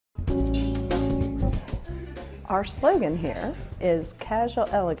Our slogan here is casual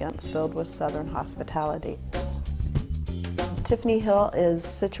elegance filled with Southern hospitality. Tiffany Hill is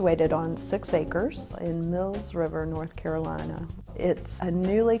situated on 6 acres in Mills River, North Carolina. It's a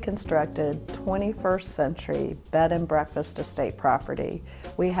newly constructed 21st century bed and breakfast estate property.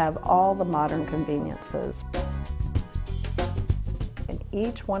 We have all the modern conveniences. And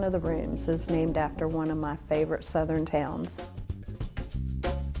each one of the rooms is named after one of my favorite Southern towns.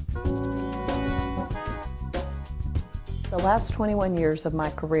 The last 21 years of my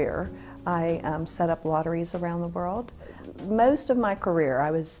career, I set up lotteries around the world. Most of my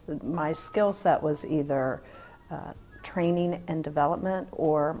career, my skill set was either training and development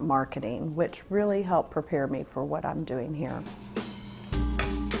or marketing, which really helped prepare me for what I'm doing here.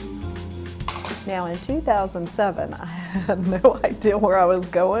 Now in 2007, I had no idea where I was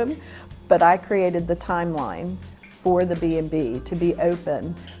going, but I created the timeline for the B&B to be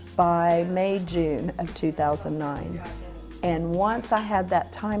open by May, June of 2009. And once I had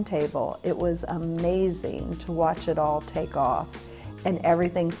that timetable, it was amazing to watch it all take off and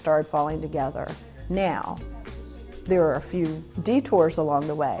everything started falling together. Now, there are a few detours along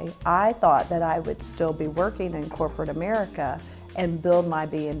the way. I thought that I would still be working in corporate America and build my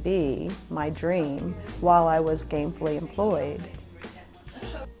B&B, my dream, while I was gainfully employed.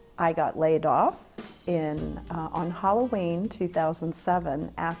 I got laid off on Halloween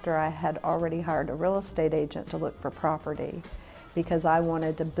 2007 after I had already hired a real estate agent to look for property because I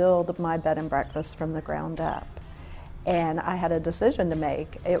wanted to build my bed and breakfast from the ground up. And I had a decision to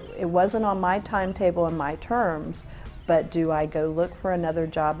make. It wasn't on my timetable and my terms, but do I go look for another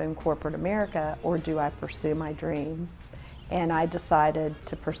job in corporate America or do I pursue my dream? And I decided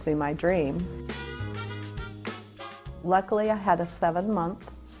to pursue my dream. Luckily, I had a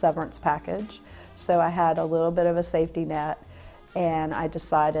 7-month severance package, so I had a little bit of a safety net, and I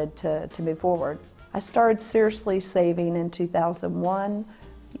decided to move forward. I started seriously saving in 2001,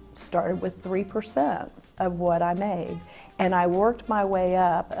 started with 3% of what I made, and I worked my way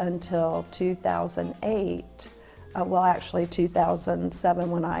up until 2008, well actually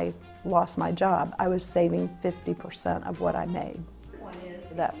 2007 when I lost my job. I was saving 50% of what I made.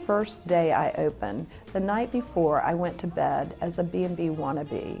 That first day I opened, the night before I went to bed as a B&B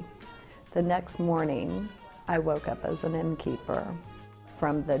wannabe. The next morning I woke up as an innkeeper.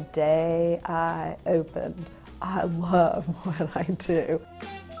 From the day I opened, I love what I do.